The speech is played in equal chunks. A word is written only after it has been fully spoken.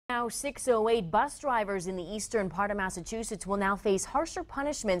Now, 608 bus drivers in the eastern part of Massachusetts will now face harsher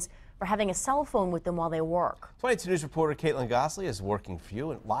punishments for having a cell phone with them while they work. 22 News reporter Caitlin Gosley is working for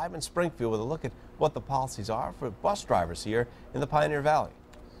you live in Springfield with a look at what the policies are for bus drivers here in the Pioneer Valley.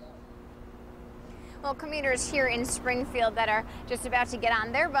 Well, commuters here in Springfield that are just about to get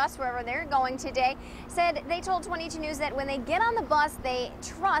on their bus wherever they're going today said they told 22 News that when they get on the bus, they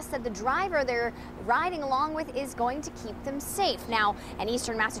trust that the driver they're riding along with is going to keep them safe. Now, an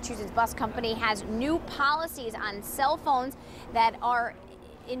Eastern Massachusetts bus company has new policies on cell phones that are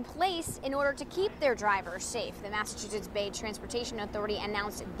in place in order to keep their drivers safe. The Massachusetts Bay Transportation Authority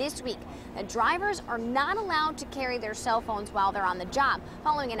announced this week that drivers are not allowed to carry their cell phones while they're on the job,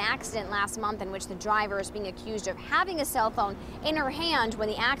 following an accident last month in which the driver is being accused of having a cell phone in her hand when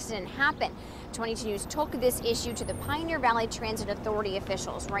the accident happened. 22 News took this issue to the Pioneer Valley Transit Authority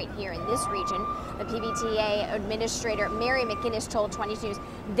officials right here in this region. The PVTA administrator Mary McInnes told 22 News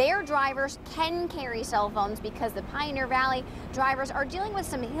their drivers can carry cell phones because the Pioneer Valley drivers are dealing with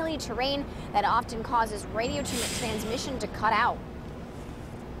some hilly terrain that often causes radio transmission to cut out.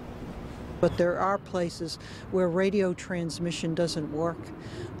 But there are places where radio transmission doesn't work.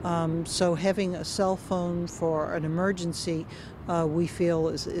 So having a cell phone for an emergency, we feel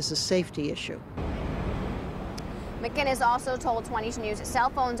is a safety issue. McInnes also told 22 News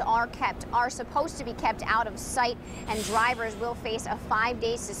cell phones are supposed to be kept out of sight, and drivers will face a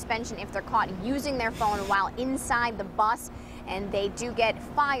 5-day suspension if they're caught using their phone while inside the bus, and they do get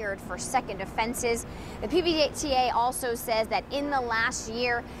fired for second offenses. The PVTA also says that in the last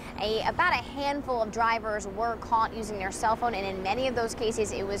year, about a handful of drivers were caught using their cell phone, and in many of those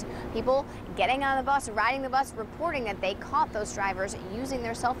cases, it was people getting on the bus, riding the bus, reporting that they caught those drivers using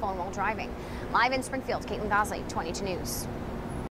their cell phone while driving. Live in Springfield, Caitlin Gosley, 22 News.